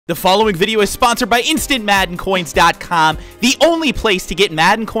The following video is sponsored by InstantMaddenCoins.com. The only place to get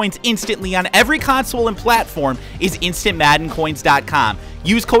Madden coins instantly on every console and platform is InstantMaddenCoins.com.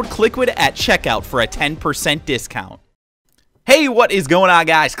 Use code Kliquid at checkout for a 10% discount. Hey, what is going on,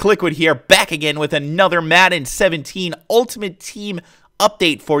 guys? Kliquid here, back again with another Madden 17 Ultimate Team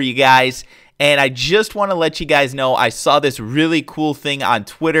update for you guys. And I just want to let you guys know I saw this really cool thing on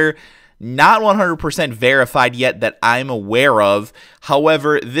Twitter. Not 100% verified yet that I'm aware of.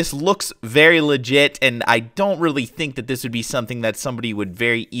 However, this looks very legit, and I don't really think that this would be something that somebody would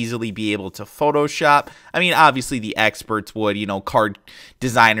very easily be able to Photoshop. I mean, obviously the experts would, you know, card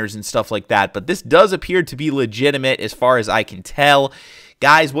designers and stuff like that, but this does appear to be legitimate as far as I can tell.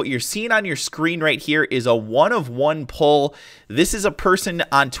 Guys, what you're seeing on your screen right here is a one-of-one pull. This is a person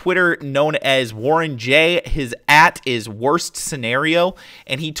on Twitter known as Warren J. His @ is Worst Scenario,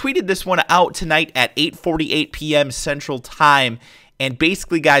 and he tweeted this one out tonight at 8:48 p.m. Central Time. And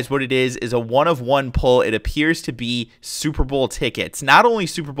basically, guys, what it is a one-of-one pull. It appears to be Super Bowl tickets. Not only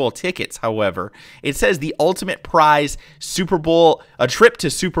Super Bowl tickets, however, it says the ultimate prize Super Bowl, a trip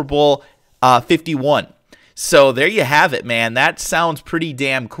to Super Bowl 51. So there you have it, man. That sounds pretty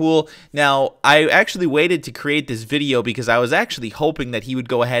damn cool. Now, I actually waited to create this video because I was actually hoping that he would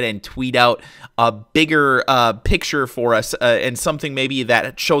go ahead and tweet out a bigger picture for us and something maybe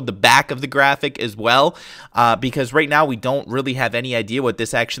that showed the back of the graphic as well, because right now we don't really have any idea what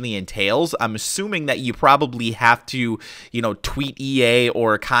this actually entails. I'm assuming that you probably have to, you know, tweet EA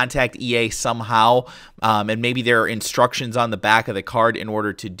or contact EA somehow, and maybe there are instructions on the back of the card in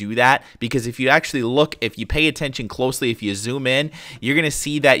order to do that, because if you actually look, if you pay attention closely, if you zoom in, you're going to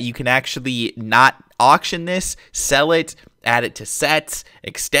see that you can actually not auction this, sell it, add it to sets,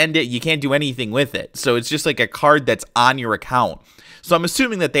 extend it. You can't do anything with it. So it's just like a card that's on your account. So I'm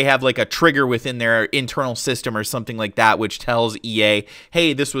assuming that they have like a trigger within their internal system or something like that, which tells EA,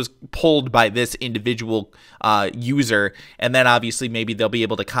 hey, this was pulled by this individual user. And then obviously maybe they'll be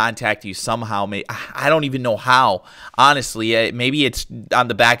able to contact you somehow. I don't even know how, honestly. Maybe it's on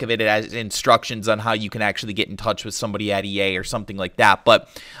the back of it. It has instructions on how you can actually get in touch with somebody at EA or something like that. But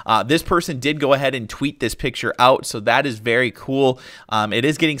this person did go ahead and tweet this picture out. So that is very cool. It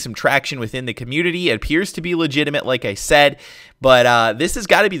is getting some traction within the community. It appears to be legitimate, like I said. But this has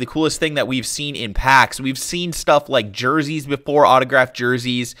got to be the coolest thing that we've seen in packs. We've seen stuff like jerseys before, autographed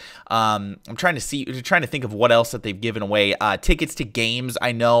jerseys. I'm trying to think of what else that they've given away. Tickets to games,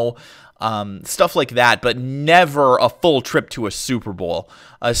 I know. Stuff like that, but never a full trip to a Super Bowl,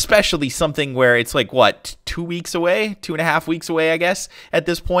 especially something where it's like, what, 2 weeks away, 2.5 weeks away, I guess, at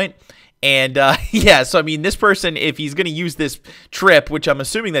this point. And yeah, so I mean, this person, if he's going to use this trip, which I'm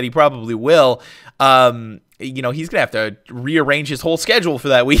assuming that he probably will, you know, he's going to have to rearrange his whole schedule for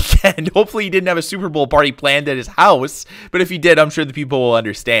that weekend. Hopefully he didn't have a Super Bowl party planned at his house, but if he did, I'm sure the people will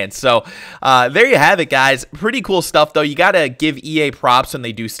understand. So there you have it, guys. Pretty cool stuff, though. You got to give EA props when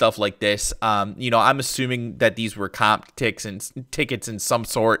they do stuff like this. You know, I'm assuming that these were comp tickets in some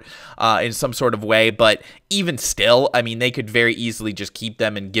sort of way, but even still, I mean, they could very easily just keep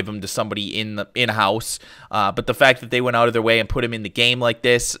them and give them to somebody in-house. But the fact that they went out of their way and put them in the game like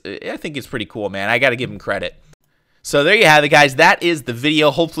this, I think it's pretty cool, man. I got to give them credit. So there you have it, guys. That is the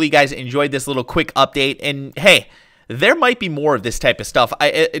video. Hopefully you guys enjoyed this little quick update. And hey, there might be more of this type of stuff.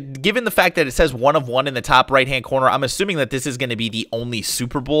 Given the fact that it says one of one in the top right-hand corner, I'm assuming that this is going to be the only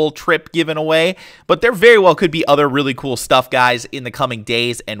Super Bowl trip given away. But there very well could be other really cool stuff, guys, in the coming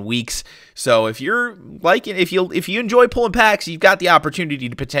days and weeks. So if you're liking, if you enjoy pulling packs, you've got the opportunity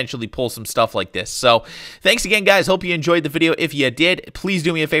to potentially pull some stuff like this. So thanks again, guys. Hope you enjoyed the video. If you did, please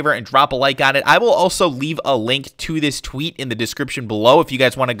do me a favor and drop a like on it. I will also leave a link to this tweet in the description below if you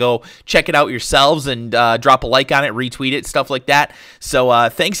guys want to go check it out yourselves and drop a like on it, retweet it, stuff like that. So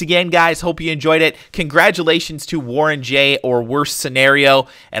thanks again, guys. Hope you enjoyed it. Congratulations to Warren J, or Worst Scenario,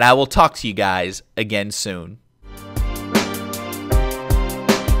 and I will talk to you guys again soon.